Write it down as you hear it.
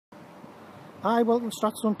Hi, welcome to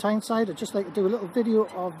Stratton Tyneside. I'd just like to do a little video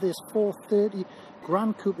of this 430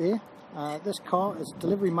 Grand Coupe. This car is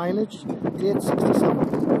delivery mileage,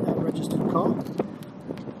 867 registered car.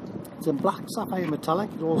 It's in black sapphire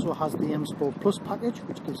metallic. It also has the M Sport Plus package,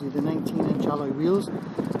 which gives you the 19-inch alloy wheels,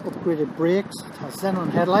 upgraded brakes, it has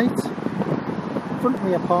xenon headlights, front and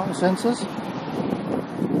rear parking sensors.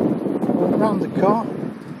 Going around the car,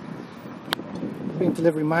 being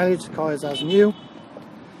delivery mileage, the car is as new,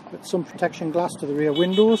 with some protection glass to the rear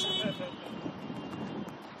windows,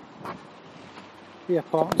 rear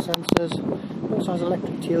parking sensors. It also has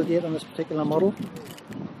electric tailgate on this particular model,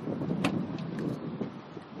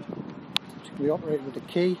 which can be operated with the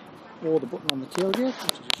key or the button on the tailgate,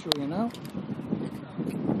 which I'll show you now.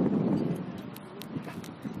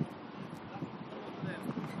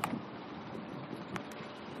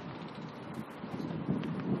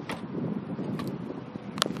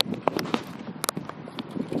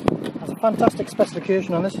 Fantastic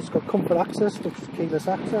specification on this. It's got comfort access, which is keyless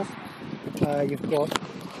access. You've got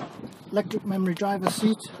electric memory driver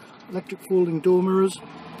seat, electric folding door mirrors,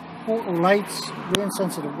 auto lights, rain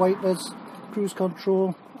sensitive wipers, cruise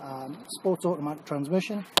control, sports automatic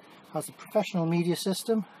transmission. Has a professional media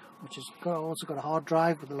system, which has also got a hard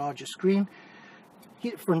drive with a larger screen.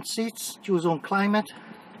 Heated front seats, dual zone climate.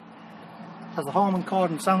 Has the Harman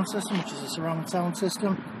Kardon sound system, which is a surround sound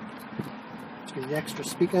system. With the extra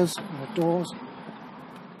speakers and the doors.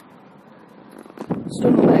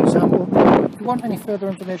 Stunning example. If you want any further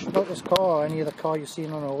information about this car or any other car you've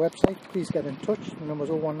seen on our website, please get in touch. The number is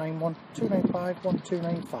 0191 295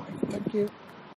 1295. Thank you.